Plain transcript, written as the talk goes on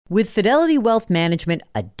With Fidelity Wealth Management,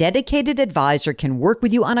 a dedicated advisor can work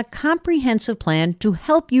with you on a comprehensive plan to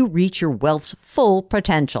help you reach your wealth's full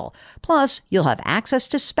potential. Plus, you'll have access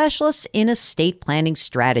to specialists in estate planning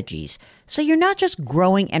strategies. So you're not just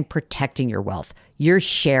growing and protecting your wealth, you're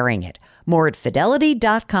sharing it. More at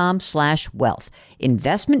fidelity.com/wealth.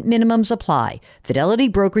 Investment minimums apply. Fidelity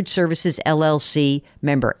Brokerage Services, LLC,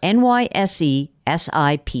 member NYSE,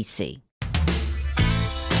 SIPC.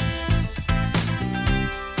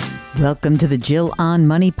 Welcome to the Jill on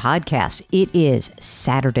Money podcast. It is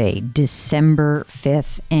Saturday, December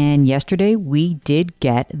 5th, and yesterday we did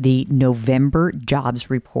get the November jobs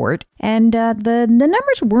report, and the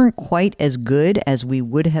numbers weren't quite as good as we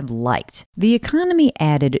would have liked. The economy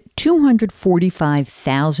added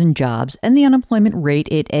 245,000 jobs, and the unemployment rate,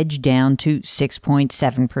 it edged down to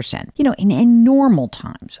 6.7%. You know, in normal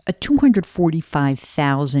times, a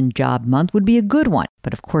 245,000 job month would be a good one,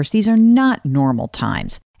 but of course these are not normal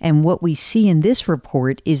times. And what we see in this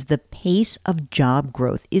report is the pace of job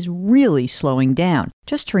growth is really slowing down.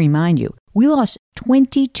 Just to remind you, we lost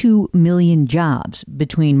 22 million jobs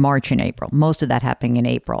between March and April, most of that happening in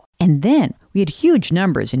April. And then we had huge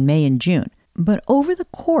numbers in May and June. But over the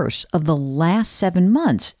course of the last 7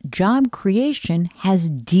 months, job creation has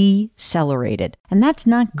decelerated. And that's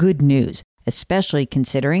not good news, especially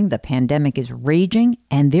considering the pandemic is raging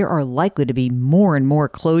and there are likely to be more and more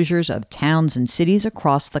closures of towns and cities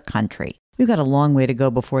across the country. We've got a long way to go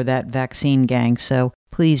before that vaccine, gang, so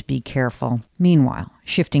please be careful. Meanwhile,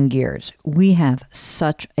 shifting gears, we have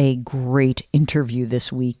such a great interview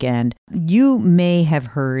this weekend. You may have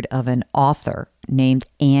heard of an author named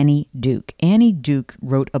Annie Duke. Annie Duke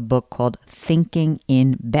wrote a book called Thinking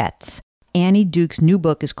in Bets. Annie Duke's new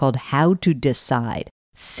book is called How to Decide: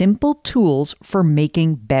 Simple Tools for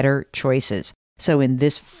Making Better Choices. So in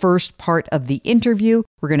this first part of the interview,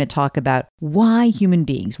 we're going to talk about why human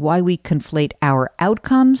beings, why we conflate our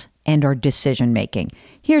outcomes and our decision making.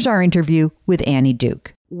 Here's our interview with Annie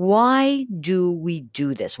Duke. Why do we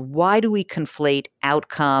do this? Why do we conflate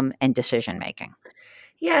outcome and decision making?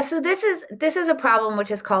 Yeah, so this is a problem which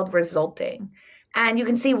is called resulting. And you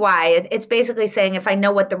can see why. It's basically saying if I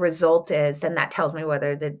know what the result is, then that tells me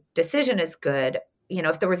whether the decision is good. You know,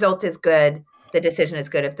 if the result is good, the decision is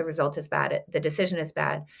good. If the result is bad, the decision is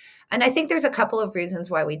bad. And I think there's a couple of reasons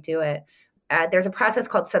why we do it. There's a process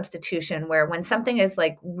called substitution where when something is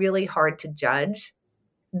like really hard to judge,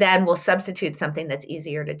 then we'll substitute something that's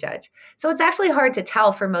easier to judge. So it's actually hard to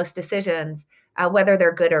tell for most decisions whether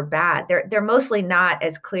they're good or bad. They're mostly not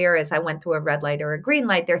as clear as I went through a red light or a green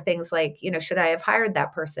light. They're things like, you know, should I have hired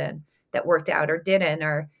that person that worked out or didn't?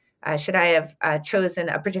 Or should I have chosen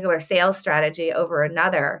a particular sales strategy over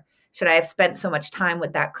another? Should I have spent so much time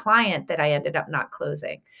with that client that I ended up not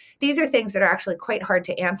closing? These are things that are actually quite hard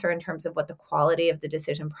to answer in terms of what the quality of the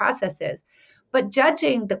decision process is. But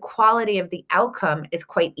judging the quality of the outcome is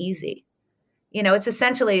quite easy. You know, it's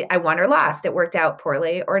essentially I won or lost. It worked out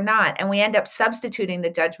poorly or not. And we end up substituting the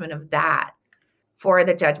judgment of that for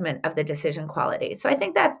the judgment of the decision quality. So I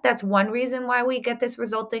think that's one reason why we get this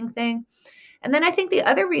resulting thing. And then I think the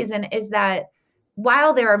other reason is that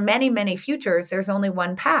while there are many, many futures, there's only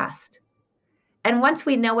one past. And once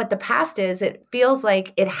we know what the past is, it feels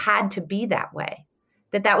like it had to be that way,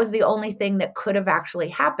 that was the only thing that could have actually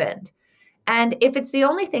happened. And if it's the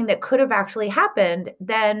only thing that could have actually happened,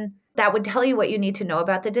 then that would tell you what you need to know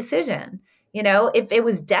about the decision. You know, if it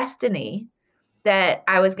was destiny that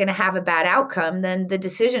I was going to have a bad outcome, then the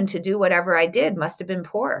decision to do whatever I did must have been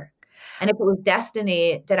poor. And if it was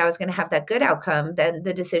destiny that I was going to have that good outcome, then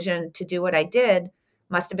the decision to do what I did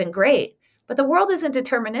must have been great. But the world isn't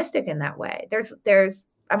deterministic in that way. There's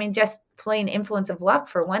just plain influence of luck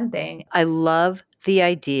for one thing. I love the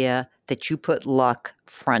idea that you put luck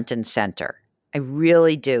front and center. I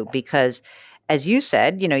really do, because as you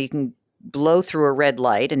said, you know, you can blow through a red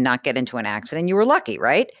light and not get into an accident. You were lucky,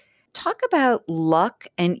 right? Talk about luck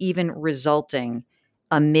and even resulting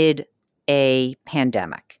amid a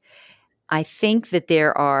pandemic. I think that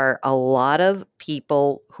there are a lot of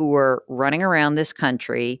people who are running around this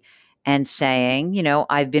country and saying, you know,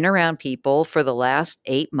 I've been around people for the last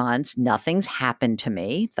 8 months. Nothing's happened to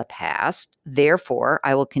me, the past. Therefore,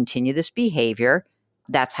 I will continue this behavior.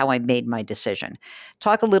 That's how I made my decision.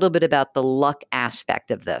 Talk a little bit about the luck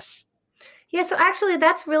aspect of this. Yeah, so actually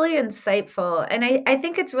that's really insightful. And I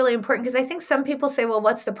think it's really important because I think some people say, well,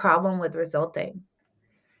 what's the problem with resulting?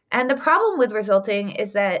 And the problem with resulting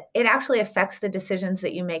is that it actually affects the decisions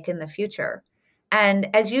that you make in the future.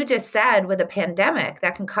 And as you just said, with a pandemic,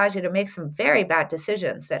 that can cause you to make some very bad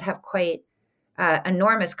decisions that have quite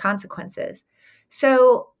enormous consequences.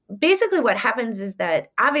 So basically what happens is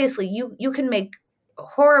that obviously you can make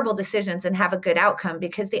horrible decisions and have a good outcome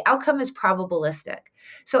because the outcome is probabilistic.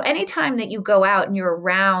 So anytime that you go out and you're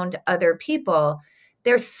around other people,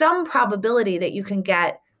 there's some probability that you can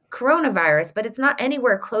get coronavirus, but it's not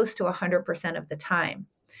anywhere close to 100% of the time.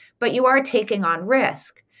 But you are taking on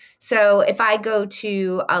risk. So if I go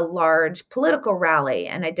to a large political rally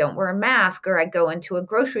and I don't wear a mask, or I go into a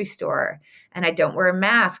grocery store and I don't wear a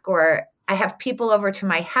mask, or I have people over to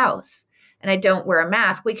my house and I don't wear a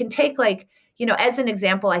mask, we can take as an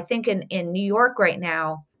example, I think in New York right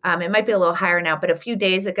now, it might be a little higher now, but a few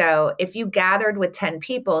days ago, if you gathered with 10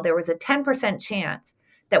 people, there was a 10% chance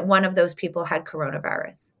that one of those people had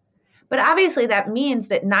coronavirus. But obviously that means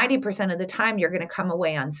that 90% of the time you're going to come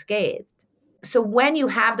away unscathed. So when you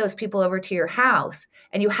have those people over to your house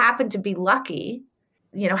and you happen to be lucky,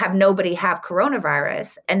 have nobody have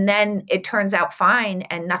coronavirus, and then it turns out fine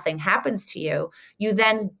and nothing happens to you, you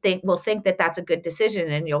then will think that that's a good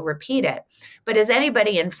decision and you'll repeat it. But as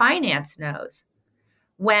anybody in finance knows,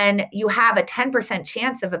 when you have a 10%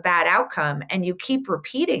 chance of a bad outcome and you keep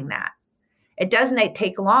repeating that, it doesn't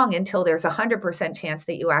take long until there's a 100% chance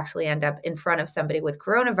that you actually end up in front of somebody with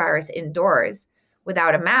coronavirus indoors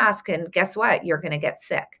without a mask. And guess what? You're going to get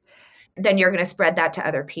sick. Then you're going to spread that to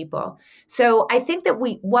other people. So I think that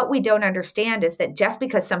what we don't understand is that just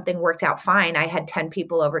because something worked out fine, I had 10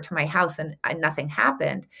 people over to my house and nothing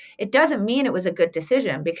happened, it doesn't mean it was a good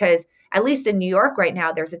decision, because at least in New York right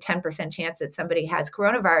now, there's a 10% chance that somebody has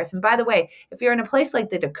coronavirus. And by the way, if you're in a place like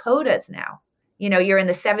the Dakotas now, you're in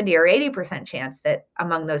the 70 or 80% chance that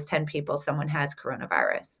among those 10 people, someone has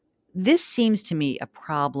coronavirus. This seems to me a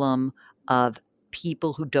problem of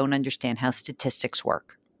people who don't understand how statistics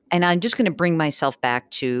work. And I'm just going to bring myself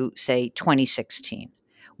back to, say, 2016,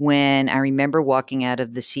 when I remember walking out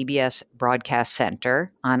of the CBS Broadcast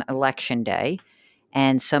Center on Election Day,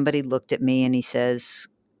 and somebody looked at me and he says,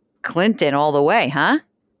 "Clinton all the way, huh?"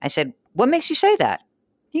 I said, "What makes you say that?"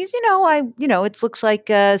 He's, it looks like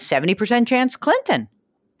a 70% chance Clinton.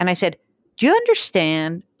 And I said, "Do you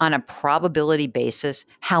understand on a probability basis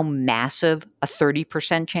how massive a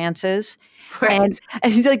 30% chance is?" Right.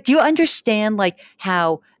 And he's like, "Do you understand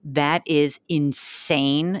how that is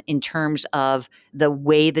insane in terms of the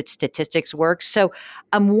way that statistics work?" So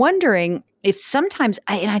I'm wondering if sometimes,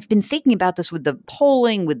 and I've been thinking about this with the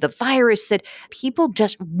polling, with the virus, that people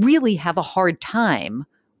just really have a hard time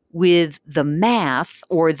with the math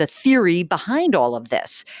or the theory behind all of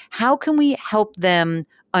this. How can we help them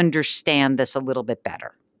understand this a little bit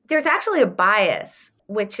better? There's actually a bias,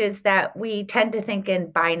 which is that we tend to think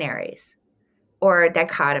in binaries or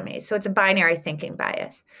dichotomies. So it's a binary thinking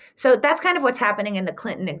bias. So that's kind of what's happening in the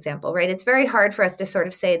Clinton example, right? It's very hard for us to sort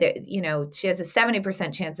of say that, she has a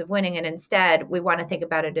 70% chance of winning, and instead we want to think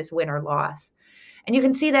about it as win or loss. And you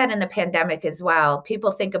can see that in the pandemic as well.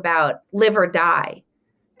 People think about live or die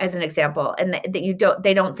as an example, and that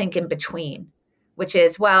they don't think in between, which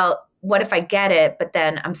is, well, what if I get it, but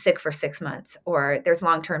then I'm sick for 6 months, or there's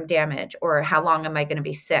long-term damage, or how long am I going to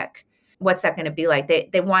be sick? What's that going to be like?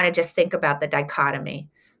 They want to just think about the dichotomy,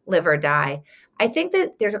 live or die. I think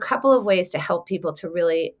that there's a couple of ways to help people to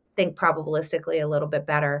really think probabilistically a little bit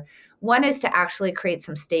better. One is to actually create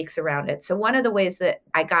some stakes around it. So one of the ways that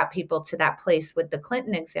I got people to that place with the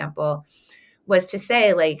Clinton example was to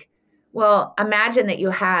say, well, imagine that you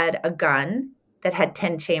had a gun that had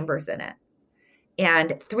 10 chambers in it,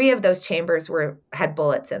 and 3 of those chambers had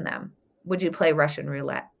bullets in them. Would you play Russian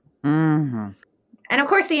roulette? Mm-hmm. And of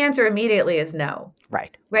course, the answer immediately is no.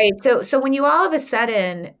 Right. Right. So when you all of a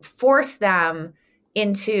sudden force them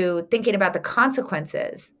into thinking about the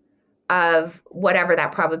consequences of whatever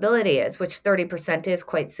that probability is, which 30% is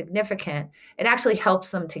quite significant, it actually helps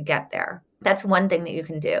them to get there. That's one thing that you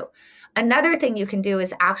can do. Another thing you can do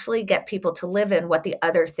is actually get people to live in what the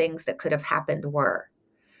other things that could have happened were.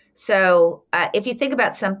 So if you think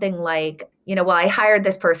about something like, well, I hired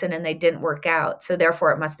this person and they didn't work out, so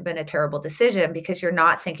therefore it must have been a terrible decision, because you're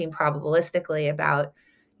not thinking probabilistically about,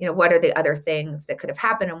 what are the other things that could have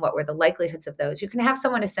happened and what were the likelihoods of those. You can have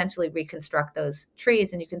someone essentially reconstruct those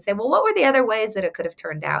trees, and you can say, well, what were the other ways that it could have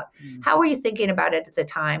turned out? Mm-hmm. How were you thinking about it at the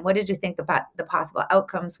time? What did you think the possible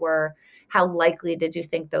outcomes were? How likely did you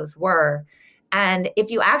think those were? And if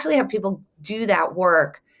you actually have people do that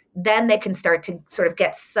work, then they can start to sort of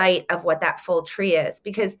get sight of what that full tree is,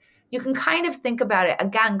 because you can kind of think about it,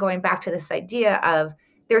 again, going back to this idea of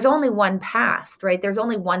there's only one past, right? There's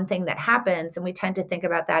only one thing that happens, and we tend to think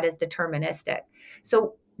about that as deterministic.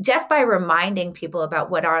 So just by reminding people about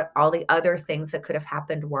what all the other things that could have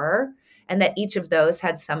happened were, and that each of those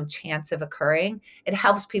had some chance of occurring, it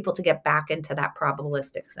helps people to get back into that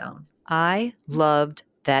probabilistic zone. I loved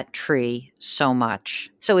that tree so much.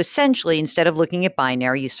 So essentially, instead of looking at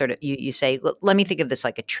binary, you say, let me think of this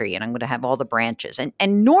like a tree, and I'm going to have all the branches.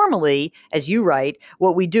 And normally, as you write,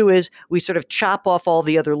 what we do is we sort of chop off all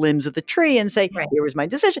the other limbs of the tree and say, Right. here was my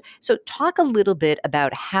decision. So talk a little bit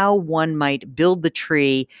about how one might build the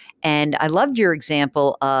tree. And I loved your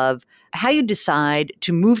example of how you decide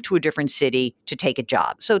to move to a different city to take a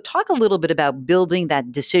job. So talk a little bit about building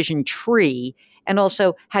that decision tree and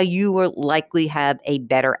also how you will likely have a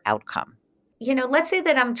better outcome. Let's say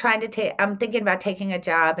that I'm thinking about taking a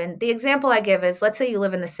job. And the example I give is, let's say you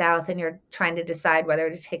live in the South and you're trying to decide whether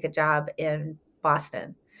to take a job in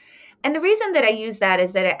Boston. And the reason that I use that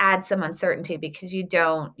is that it adds some uncertainty because you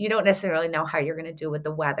don't necessarily know how you're going to do with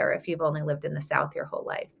the weather if you've only lived in the South your whole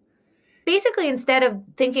life. Basically, instead of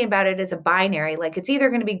thinking about it as a binary, like it's either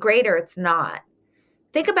going to be great or it's not,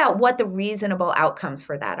 think about what the reasonable outcomes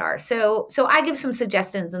for that are. So I give some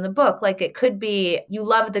suggestions in the book. Like it could be you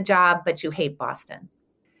love the job, but you hate Boston.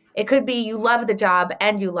 It could be you love the job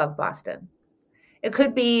and you love Boston. It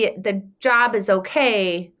could be the job is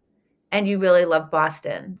okay and you really love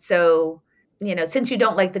Boston. So, since you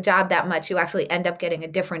don't like the job that much, you actually end up getting a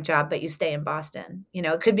different job, but you stay in Boston.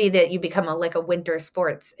 It could be that you become like a winter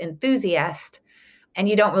sports enthusiast and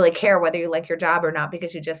you don't really care whether you like your job or not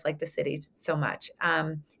because you just like the city so much.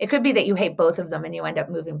 It could be that you hate both of them and you end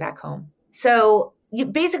up moving back home. So you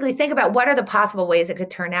basically think about what are the possible ways it could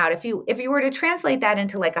turn out. If you were to translate that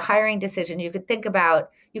into like a hiring decision, you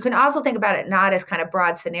can also think about it not as kind of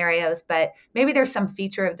broad scenarios, but maybe there's some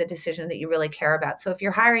feature of the decision that you really care about. So if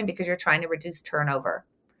you're hiring because you're trying to reduce turnover,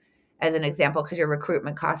 as an example, because your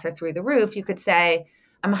recruitment costs are through the roof, you could say,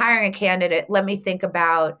 I'm hiring a candidate. Let me think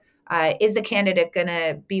about, is the candidate going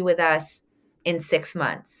to be with us in 6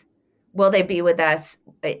 months? Will they be with us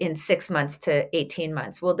in 6 months to 18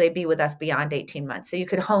 months? Will they be with us beyond 18 months? So you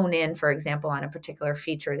could hone in, for example, on a particular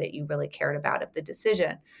feature that you really cared about of the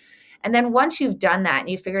decision. And then once you've done that and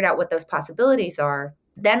you figured out what those possibilities are,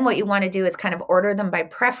 then what you want to do is kind of order them by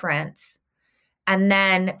preference and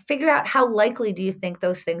then figure out how likely do you think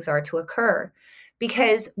those things are to occur.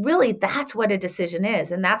 Because really, that's what a decision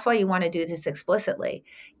is. And that's why you want to do this explicitly.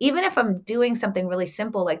 Even if I'm doing something really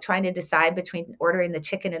simple, like trying to decide between ordering the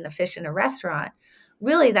chicken and the fish in a restaurant,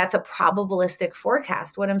 really, that's a probabilistic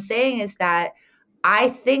forecast. What I'm saying is that I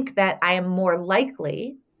think that I am more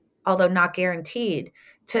likely, although not guaranteed,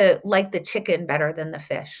 to like the chicken better than the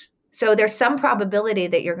fish. So there's some probability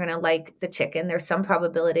that you're going to like the chicken. There's some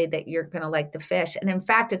probability that you're going to like the fish. And in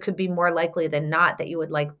fact, it could be more likely than not that you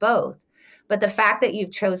would like both. But the fact that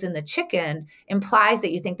you've chosen the chicken implies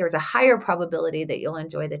that you think there's a higher probability that you'll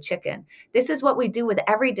enjoy the chicken. This is what we do with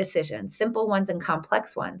every decision, simple ones and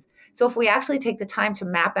complex ones. So if we actually take the time to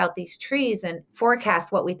map out these trees and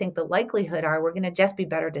forecast what we think the likelihood are, we're going to just be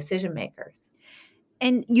better decision makers.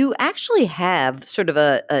 And you actually have sort of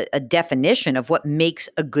a definition of what makes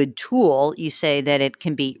a good tool. You say that it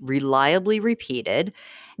can be reliably repeated,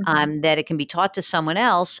 that it can be taught to someone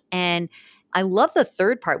else. And I love the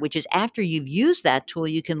third part, which is after you've used that tool,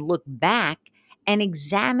 you can look back and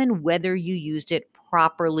examine whether you used it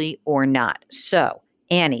properly or not. So,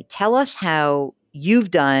 Annie, tell us how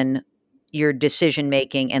you've done your decision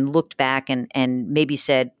making and looked back and maybe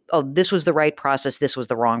said, oh, this was the right process, this was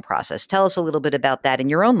the wrong process. Tell us a little bit about that in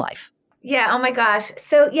your own life. Yeah. Oh my gosh.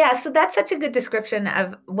 So that's such a good description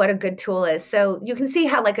of what a good tool is. So you can see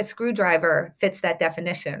how like a screwdriver fits that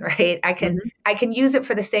definition, right? I can use it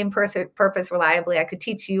for the same purpose reliably. I could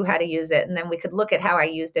teach you how to use it. And then we could look at how I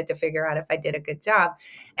used it to figure out if I did a good job.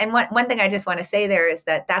 And one thing I just want to say there is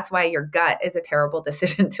that that's why your gut is a terrible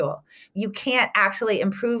decision tool. You can't actually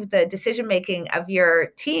improve the decision-making of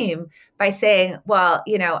your team by saying, well,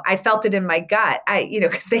 I felt it in my gut.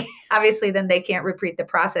 Because they obviously then they can't repeat the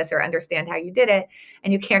process or understand how you did it.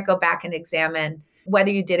 And you can't go back and examine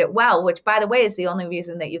whether you did it well, which by the way, is the only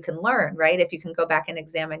reason that you can learn, right? If you can go back and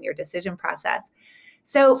examine your decision process.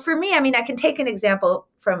 So for me, I can take an example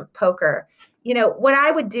from poker. What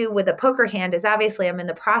I would do with a poker hand is obviously I'm in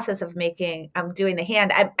the process of I'm doing the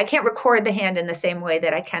hand. I can't record the hand in the same way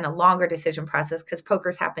that I can a longer decision process because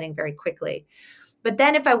poker's happening very quickly. But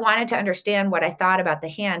then if I wanted to understand what I thought about the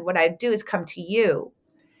hand, what I'd do is come to you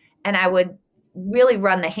and I would really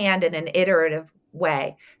run the hand in an iterative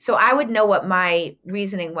way. So I would know what my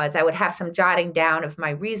reasoning was. I would have some jotting down of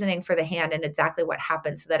my reasoning for the hand and exactly what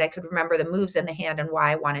happened so that I could remember the moves in the hand and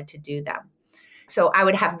why I wanted to do them. So I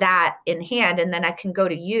would have that in hand and then I can go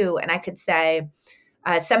to you and I could say,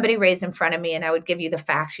 somebody raised in front of me and I would give you the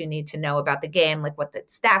facts you need to know about the game, like what the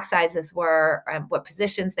stack sizes were, what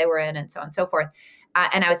positions they were in and so on and so forth.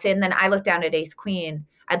 And I would say, and then I look down at ace queen.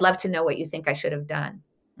 I'd love to know what you think I should have done.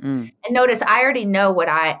 And notice, I already know what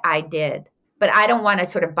I did, but I don't want to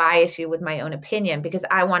sort of bias you with my own opinion because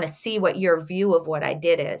I want to see what your view of what I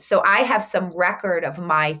did is. So I have some record of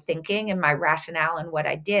my thinking and my rationale and what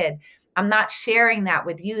I did. I'm not sharing that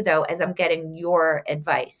with you, though, as I'm getting your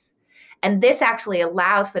advice. And this actually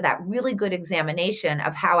allows for that really good examination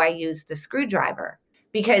of how I use the screwdriver,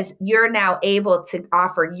 because you're now able to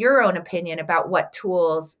offer your own opinion about what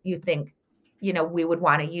tools you think, we would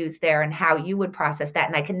want to use there and how you would process that.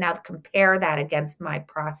 And I can now compare that against my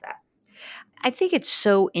process. I think it's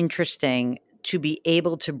so interesting to be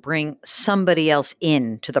able to bring somebody else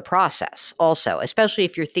into the process also, especially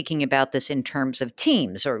if you're thinking about this in terms of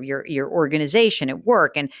teams or your organization at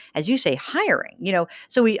work. And as you say, hiring,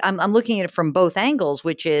 so I'm looking at it from both angles,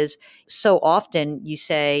 which is so often you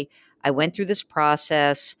say, I went through this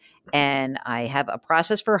process and I have a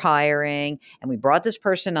process for hiring and we brought this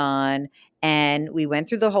person on and we went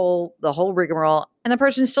through the whole rigmarole and the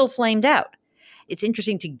person still flamed out. It's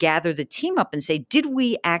interesting to gather the team up and say, did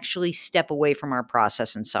we actually step away from our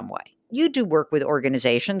process in some way? You do work with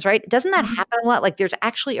organizations, right? Doesn't that happen a lot? Like there's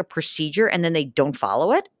actually a procedure and then they don't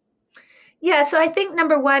follow it? Yeah. So I think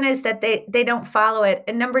number one is that they don't follow it.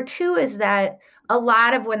 And number two is that a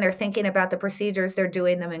lot of when they're thinking about the procedures, they're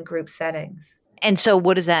doing them in group settings. And so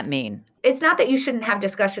what does that mean? It's not that you shouldn't have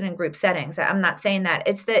discussion in group settings. I'm not saying that.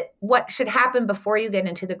 It's that what should happen before you get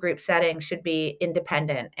into the group setting should be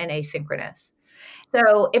independent and asynchronous.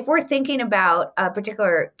 So if we're thinking about a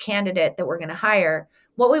particular candidate that we're going to hire,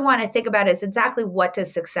 what we want to think about is exactly what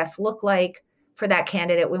does success look like for that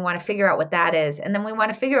candidate. We want to figure out what that is. And then we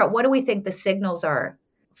want to figure out what do we think the signals are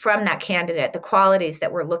from that candidate, the qualities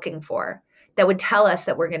that we're looking for that would tell us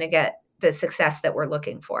that we're going to get the success that we're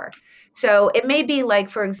looking for. So it may be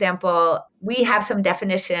like, for example, we have some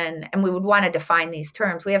definition and we would want to define these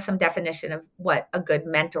terms. We have some definition of what a good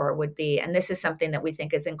mentor would be. And this is something that we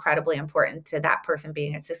think is incredibly important to that person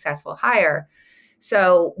being a successful hire.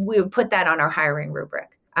 So we would put that on our hiring rubric.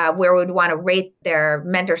 Where we would want to rate their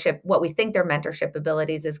mentorship, what we think their mentorship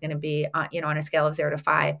abilities is going to be, on a scale of 0 to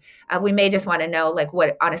 5. We may just want to know, like,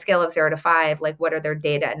 what on a scale of 0 to 5, like, what are their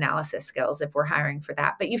data analysis skills if we're hiring for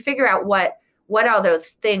that. But you figure out what are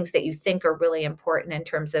those things that you think are really important in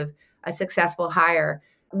terms of a successful hire.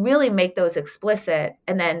 Really make those explicit,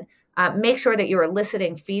 and then make sure that you're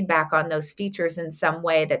eliciting feedback on those features in some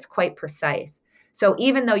way that's quite precise. So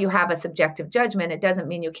even though you have a subjective judgment, it doesn't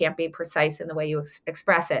mean you can't be precise in the way you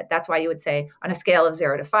express it. That's why you would say on a scale of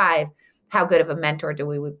 0 to 5, how good of a mentor do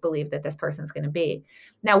we believe that this person's going to be?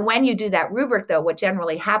 Now, when you do that rubric, though, what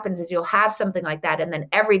generally happens is you'll have something like that, and then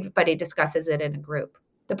everybody discusses it in a group.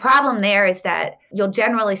 The problem there is that you'll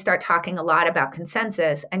generally start talking a lot about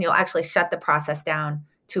consensus, and you'll actually shut the process down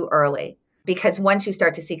too early. Because once you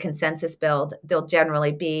start to see consensus build, there'll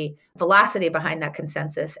generally be velocity behind that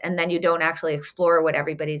consensus. And then you don't actually explore what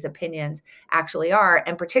everybody's opinions actually are.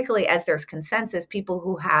 And particularly as there's consensus, people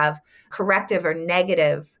who have corrective or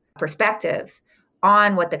negative perspectives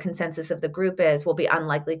on what the consensus of the group is will be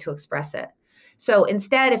unlikely to express it. So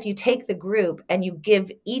instead, if you take the group and you give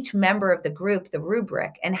each member of the group the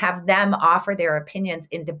rubric and have them offer their opinions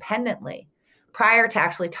independently prior to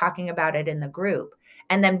actually talking about it in the group,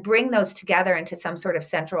 and then bring those together into some sort of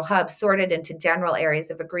central hub, sorted into general areas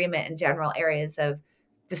of agreement and general areas of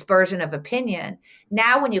dispersion of opinion.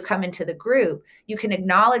 Now, when you come into the group, you can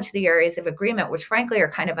acknowledge the areas of agreement, which frankly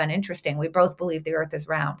are kind of uninteresting. We both believe the earth is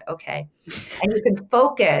round, okay? And you can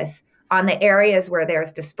focus on the areas where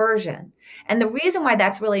there's dispersion. And the reason why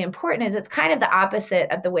that's really important is it's kind of the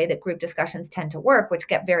opposite of the way that group discussions tend to work, which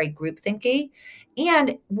get very groupthinky.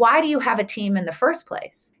 And why do you have a team in the first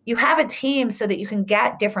place? You have a team so that you can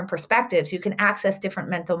get different perspectives. You can access different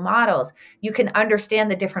mental models. You can understand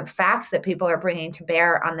the different facts that people are bringing to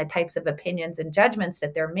bear on the types of opinions and judgments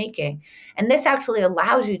that they're making. And this actually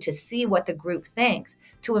allows you to see what the group thinks,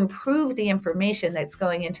 to improve the information that's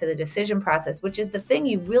going into the decision process, which is the thing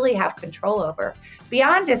you really have control over.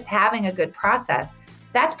 Beyond just having a good process,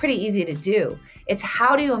 that's pretty easy to do. It's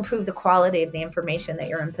how do you improve the quality of the information that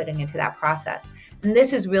you're inputting into that process? And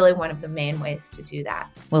this is really one of the main ways to do that.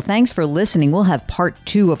 Well, thanks for listening. We'll have part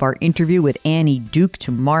 2 of our interview with Annie Duke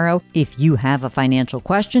tomorrow. If you have a financial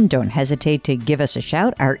question, don't hesitate to give us a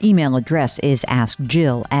shout. Our email address is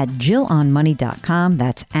askjill@jillonmoney.com.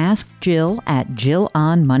 That's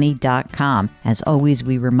askjill@jillonmoney.com. As always,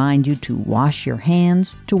 we remind you to wash your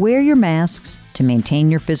hands, to wear your masks, to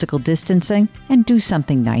maintain your physical distancing, and do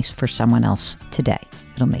something nice for someone else today.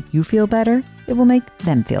 It'll make you feel better. It will make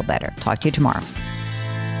them feel better. Talk to you tomorrow.